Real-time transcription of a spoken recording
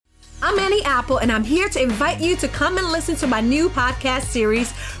I'm Annie Apple, and I'm here to invite you to come and listen to my new podcast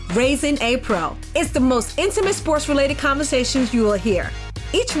series, Raising a Pro. It's the most intimate sports-related conversations you will hear.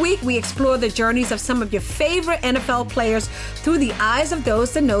 Each week, we explore the journeys of some of your favorite NFL players through the eyes of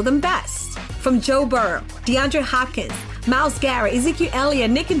those that know them best. From Joe Burrow, DeAndre Hopkins, Myles Garrett, Ezekiel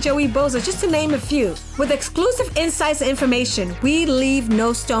Elliott, Nick and Joey Bosa, just to name a few. With exclusive insights and information, we leave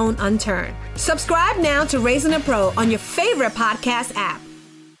no stone unturned. Subscribe now to Raising a Pro on your favorite podcast app.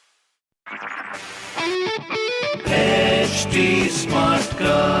 HD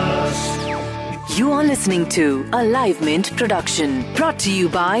Smartcast. You are listening to a Live Mint production brought to you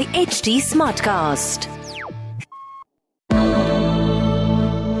by HD Smartcast.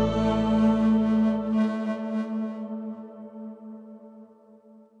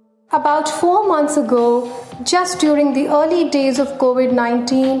 About 4 months ago, just during the early days of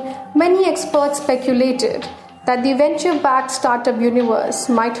COVID-19, many experts speculated that the venture-backed startup universe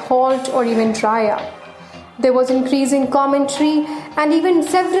might halt or even dry up. There was increasing commentary and even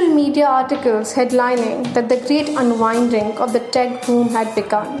several media articles headlining that the great unwinding of the tech boom had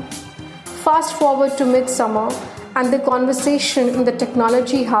begun. Fast forward to midsummer, and the conversation in the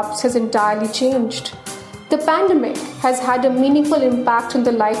technology hubs has entirely changed. The pandemic has had a meaningful impact on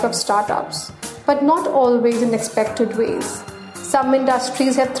the life of startups, but not always in expected ways. Some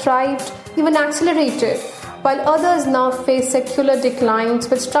industries have thrived, even accelerated, while others now face secular declines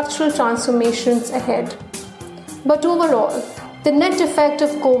with structural transformations ahead. But overall, the net effect of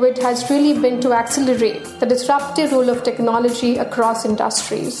COVID has really been to accelerate the disruptive role of technology across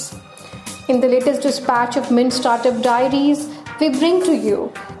industries. In the latest dispatch of Mint Startup Diaries, we bring to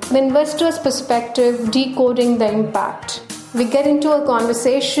you the investor's perspective decoding the impact. We get into a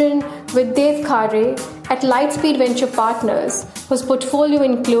conversation with Dev Khare at Lightspeed Venture Partners, whose portfolio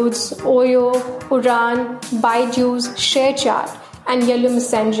includes Oyo, Uran, Byju's, ShareChat, and Yellow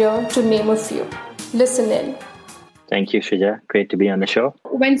Messenger, to name a few. Listen in. Thank you, Shuja. Great to be on the show.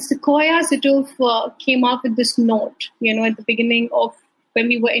 When Sequoia sort of came up with this note, at the beginning of when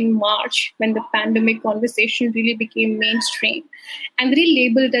we were in March, when the pandemic conversation really became mainstream and really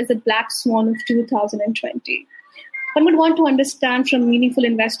labeled as a black swan of 2020. One would want to understand from a meaningful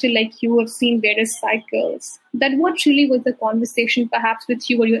investor like you who have seen various cycles, that what really was the conversation perhaps with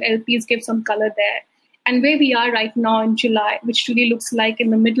you or your LPs, give some color there. And where we are right now in July, which really looks like in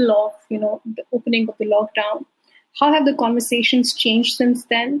the middle of, the opening of the lockdown. How have the conversations changed since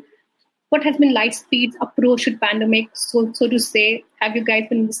then? What has been Lightspeed's approach to pandemic, so to say? Have you guys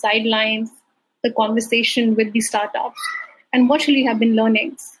been on the sidelines, the conversation with the startups? And what really have been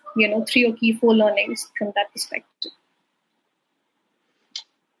learnings, 3 or key 4 learnings from that perspective?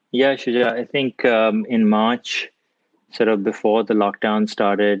 Yeah, Shuja, I think in March, sort of before the lockdown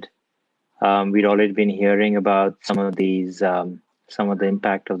started, we'd already been hearing about some of the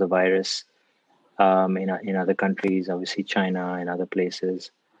impact of the virus in other countries, obviously China and other places.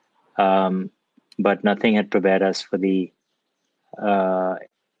 But nothing had prepared us for the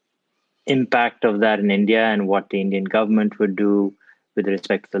impact of that in India and what the Indian government would do with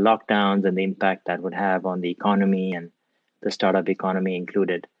respect to the lockdowns and the impact that would have on the economy and the startup economy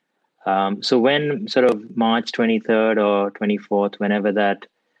included. So when sort of March 23rd or 24th, whenever that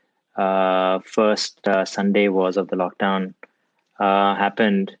first Sunday was of the lockdown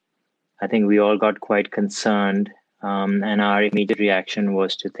happened, I think we all got quite concerned. And our immediate reaction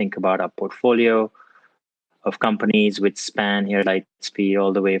was to think about our portfolio of companies which span here at Lightspeed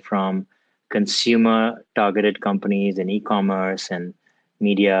all the way from consumer targeted companies in e-commerce and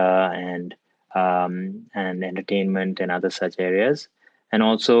media and entertainment and other such areas, and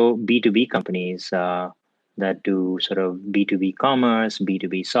also B2B companies that do sort of B2B commerce,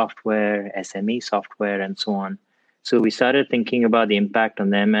 B2B software, SME software, and so on. So we started thinking about the impact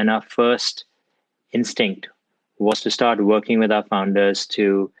on them, and our first instinct was to start working with our founders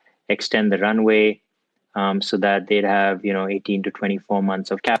to extend the runway so that they'd have 18 to 24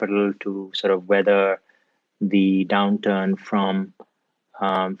 months of capital to sort of weather the downturn from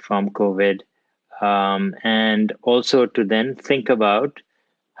COVID, and also to then think about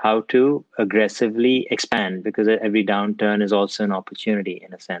how to aggressively expand, because every downturn is also an opportunity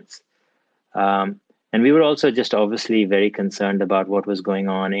in a sense. And we were also just obviously very concerned about what was going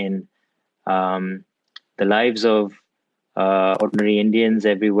on in the lives of ordinary Indians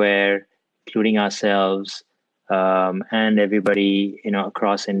everywhere, including ourselves and everybody,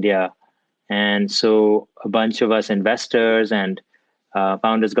 across India. And so a bunch of us investors and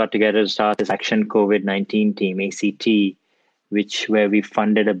founders got together to start this Action COVID-19 team, ACT, where we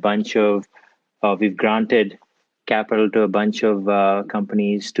funded a bunch of, we've granted capital to a bunch of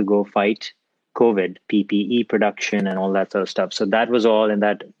companies to go fight COVID, PPE production and all that sort of stuff. So that was all in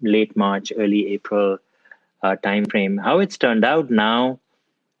that late March, early April timeframe. How it's turned out now,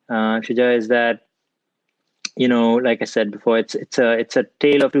 Shuja, is that, like I said before, it's a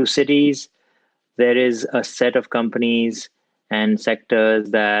tale of two cities. There is a set of companies and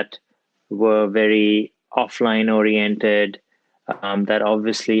sectors that were very offline oriented, that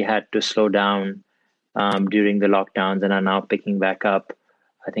obviously had to slow down during the lockdowns and are now picking back up.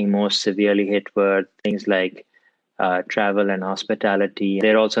 I think most severely hit were things like travel and hospitality.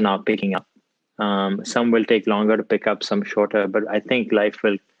 They're also now picking up. Some will take longer to pick up, some shorter, but I think life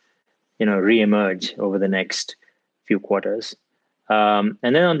will, reemerge over the next few quarters. And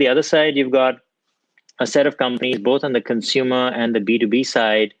then on the other side, you've got a set of companies, both on the consumer and the B2B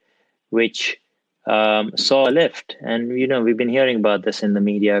side, which saw a lift. And, we've been hearing about this in the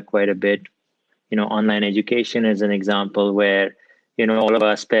media quite a bit. Online education is an example where, all of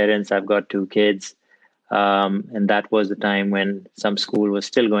us parents, I've got 2 kids, and that was the time when some school was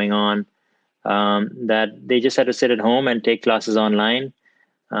still going on, that they just had to sit at home and take classes online.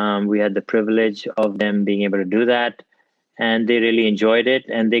 We had the privilege of them being able to do that, and they really enjoyed it,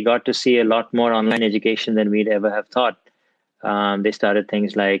 and they got to see a lot more online education than we'd ever have thought. They started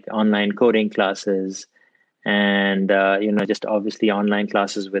things like online coding classes and, just obviously online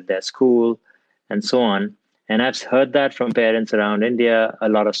classes with their school and so on. And I've heard that from parents around India. A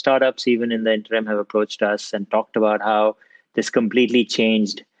lot of startups, even in the interim, have approached us and talked about how this completely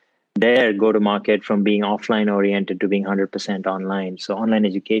changed their go-to-market from being offline oriented to being 100% online. So online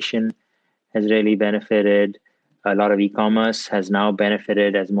education has really benefited. A lot of e-commerce has now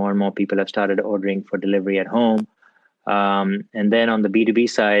benefited as more and more people have started ordering for delivery at home. And then on the B2B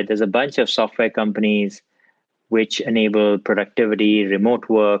side, there's a bunch of software companies which enable productivity, remote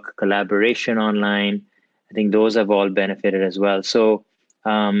work, collaboration online. I think those have all benefited as well. So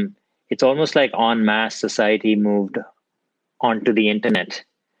it's almost like en masse society moved onto the internet.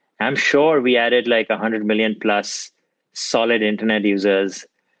 I'm sure we added like 100 million plus solid internet users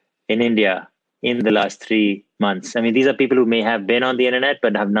in India in the last 3 months. I mean, these are people who may have been on the internet,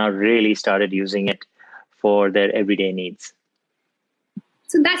 but have now really started using it for their everyday needs.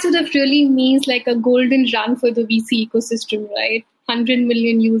 So that sort of really means like a golden run for the VC ecosystem, right? 100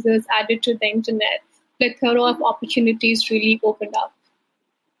 million users added to the internet. Plethora of opportunities really opened up.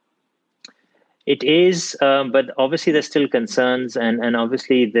 It is, but obviously there's still concerns, and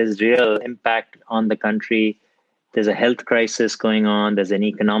obviously there's real impact on the country. There's a health crisis going on. There's an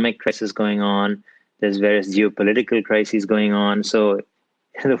economic crisis going on. There's various geopolitical crises going on. So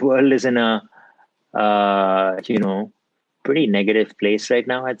the world is in a, pretty negative place right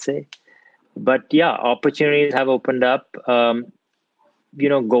now, I'd say. But yeah, opportunities have opened up.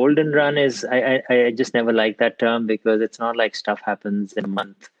 Golden run is, I just never like that term because it's not like stuff happens in a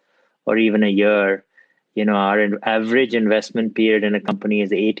month or even a year. Our average investment period in a company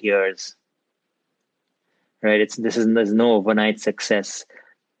is 8 years, right? There's no overnight success.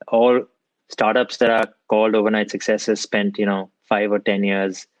 All startups that are called overnight successes spent, 5 or 10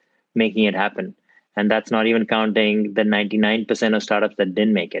 years making it happen. And that's not even counting the 99% of startups that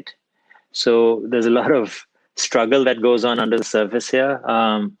didn't make it. So there's a lot of struggle that goes on under the surface here.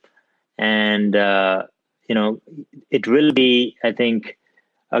 It will be, I think,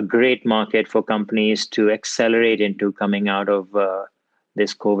 a great market for companies to accelerate into coming out of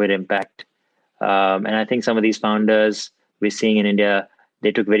this COVID impact. And I think some of these founders we're seeing in India,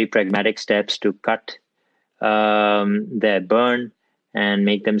 they took very pragmatic steps to cut their burn and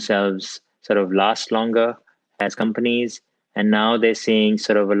make themselves sort of last longer as companies. And now they're seeing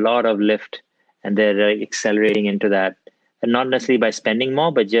sort of a lot of lift, and they're accelerating into that. And not necessarily by spending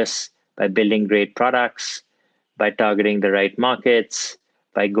more, but just by building great products, by targeting the right markets,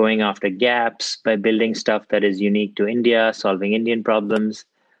 by going after gaps, by building stuff that is unique to India, solving Indian problems,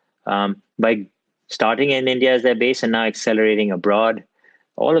 by starting in India as their base and now accelerating abroad.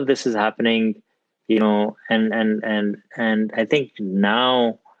 All of this is happening, and I think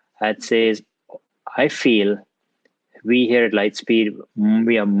now I'd say I feel we here at Lightspeed,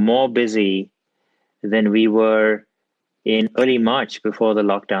 we are more busy than we were in early March before the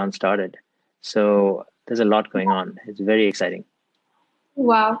lockdown started. So there's a lot going on. It's very exciting.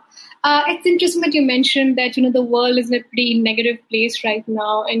 Wow. It's interesting that you mentioned that, the world is in a pretty negative place right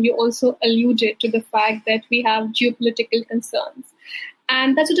now. And you also alluded to the fact that we have geopolitical concerns.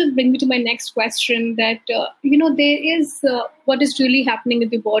 And that sort of brings me to my next question that, there is what is really happening at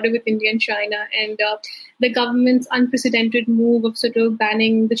the border with India and China. And the government's unprecedented move of sort of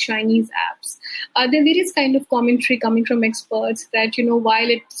banning the Chinese apps. There are various kind of commentary coming from experts that, while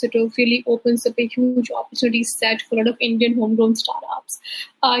it sort of really opens up a huge opportunity set for a lot of Indian homegrown startups,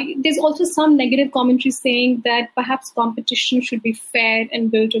 there's also some negative commentary saying that perhaps competition should be fair and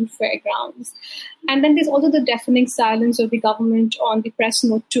built on fair grounds. And then there's also the deafening silence of the government on the press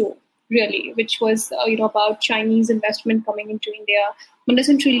note too, really, which was, about Chinese investment coming into India. One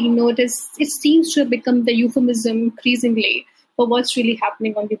doesn't really notice. It seems to have become the euphemism increasingly for what's really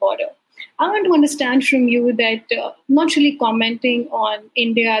happening on the border. I want to understand from you that not really commenting on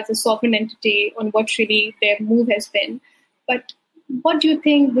India as a sovereign entity, on what really their move has been, but what do you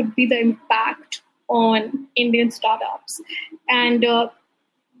think would be the impact on Indian startups? And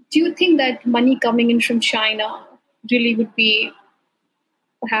do you think that money coming in from China really would be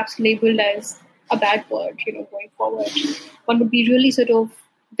perhaps labeled as a bad word, going forward? One would be really sort of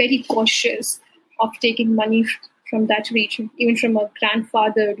very cautious of taking money from that region, even from a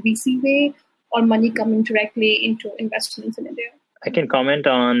grandfathered VC way, or money coming directly into investments in India. I can comment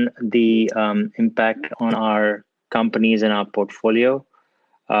on the impact on our companies in our portfolio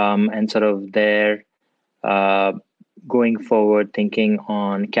and sort of their going forward thinking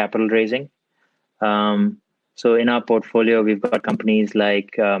on capital raising. So in our portfolio, we've got companies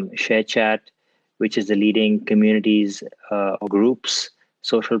like ShareChat, which is the leading communities or groups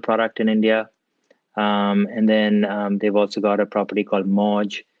social product in India. And then they've also got a property called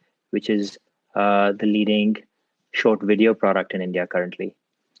Moj, which is the leading short video product in India currently.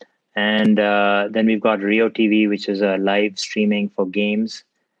 And then we've got Rio TV, which is a live streaming for games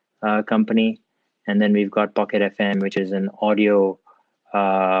company. And then we've got Pocket FM, which is an audio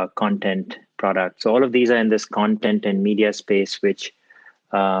content product. So all of these are in this content and media space, which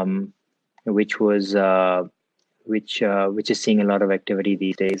is seeing a lot of activity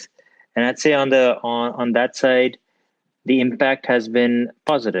these days. And I'd say on that side, the impact has been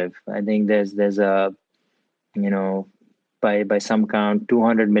positive. I think there's a by some count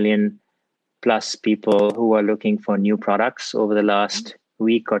 200 million plus people who are looking for new products over the last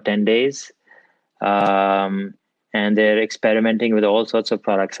week or 10 days. And they're experimenting with all sorts of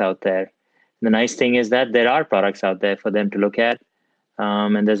products out there. The nice thing is that there are products out there for them to look at.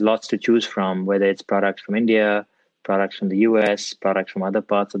 And there's lots to choose from, whether it's products from India, products from the US, products from other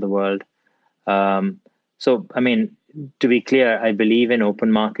parts of the world. So, I mean, to be clear, I believe in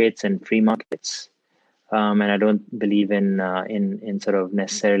open markets and free markets. And I don't believe in sort of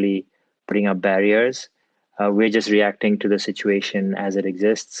necessarily putting up barriers. We're just reacting to the situation as it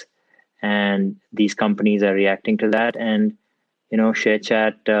exists. And these companies are reacting to that. And,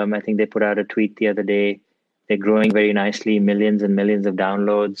 ShareChat, I think they put out a tweet the other day. They're growing very nicely, millions and millions of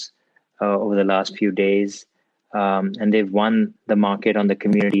downloads over the last few days. And they've won the market on the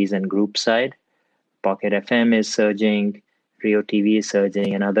communities and group side. Pocket FM is surging, Rio TV is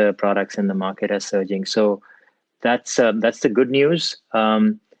surging, and other products in the market are surging. So that's the good news.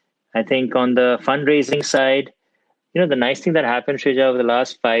 I think on the fundraising side, the nice thing that happened, Shrija, over the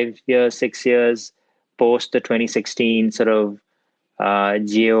last 5 years, 6 years, post the 2016 sort of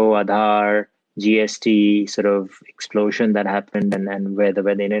Jio, Aadhaar, GST sort of explosion that happened, and where the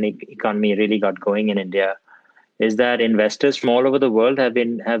Indian economy really got going in India, is that investors from all over the world have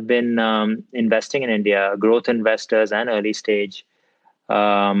been investing in India, growth investors and early stage.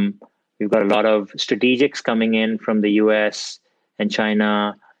 We've got a lot of strategics coming in from the US and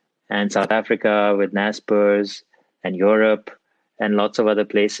China and South Africa with Naspers and Europe and lots of other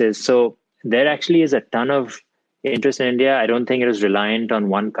places. So there actually is a ton of interest in India. I don't think it is reliant on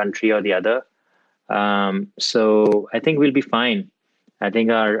one country or the other. So I think we'll be fine. I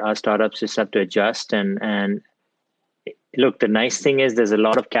think our startups just have to adjust and look, the nice thing is there's a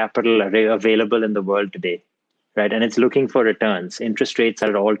lot of capital available in the world today, right? And it's looking for returns. Interest rates are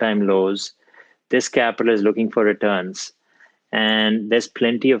at all-time lows. This capital is looking for returns. And there's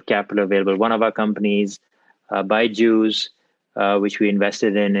plenty of capital available. One of our companies, Byju's, which we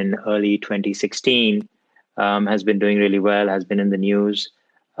invested in early 2016, has been doing really well, has been in the news.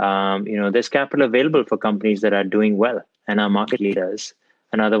 There's capital available for companies that are doing well and are market leaders.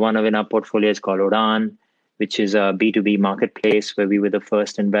 Another one in our portfolio is called Udaan, which is a B2B marketplace where we were the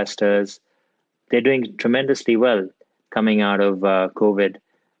first investors. They're doing tremendously well coming out of COVID.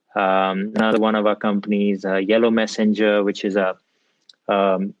 Another one of our companies, Yellow Messenger, which is a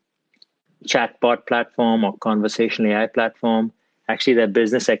chatbot platform or conversational AI platform. Actually, their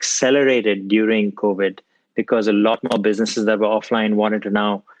business accelerated during COVID because a lot more businesses that were offline wanted to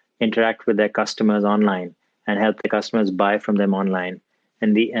now interact with their customers online and help the customers buy from them online.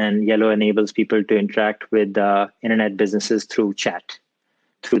 And Yellow enables people to interact with internet businesses through chat,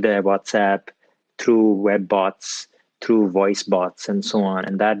 through their WhatsApp, through web bots, through voice bots, and so on.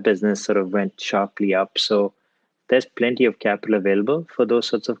 And that business sort of went sharply up. So there's plenty of capital available for those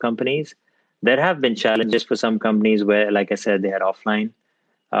sorts of companies. There have been challenges for some companies where, like I said, they had offline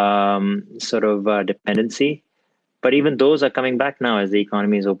dependency. But even those are coming back now as the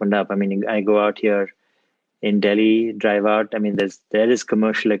economy has opened up. I mean, I go out here in Delhi, drive out. I mean, there is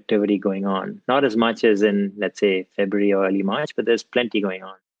commercial activity going on. Not as much as in, let's say, February or early March, but there's plenty going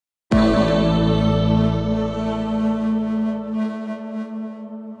on.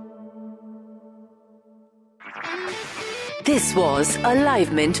 This was a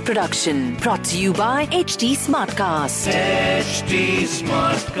Live Mint production brought to you by HT Smartcast. HT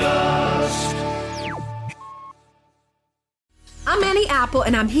Smartcast. I'm Annie Apple,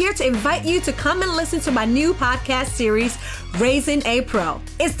 and I'm here to invite you to come and listen to my new podcast series, Raising a Pro.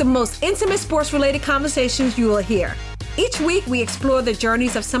 It's the most intimate sports-related conversations you will hear. Each week, we explore the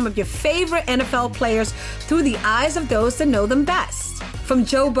journeys of some of your favorite NFL players through the eyes of those that know them best. From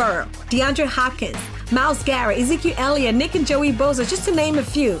Joe Burrow, DeAndre Hopkins, Myles Garrett, Ezekiel Elliott, Nick and Joey Bosa, just to name a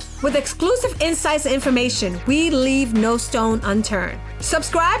few. With exclusive insights and information, we leave no stone unturned.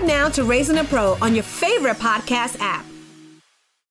 Subscribe now to Raising a Pro on your favorite podcast app.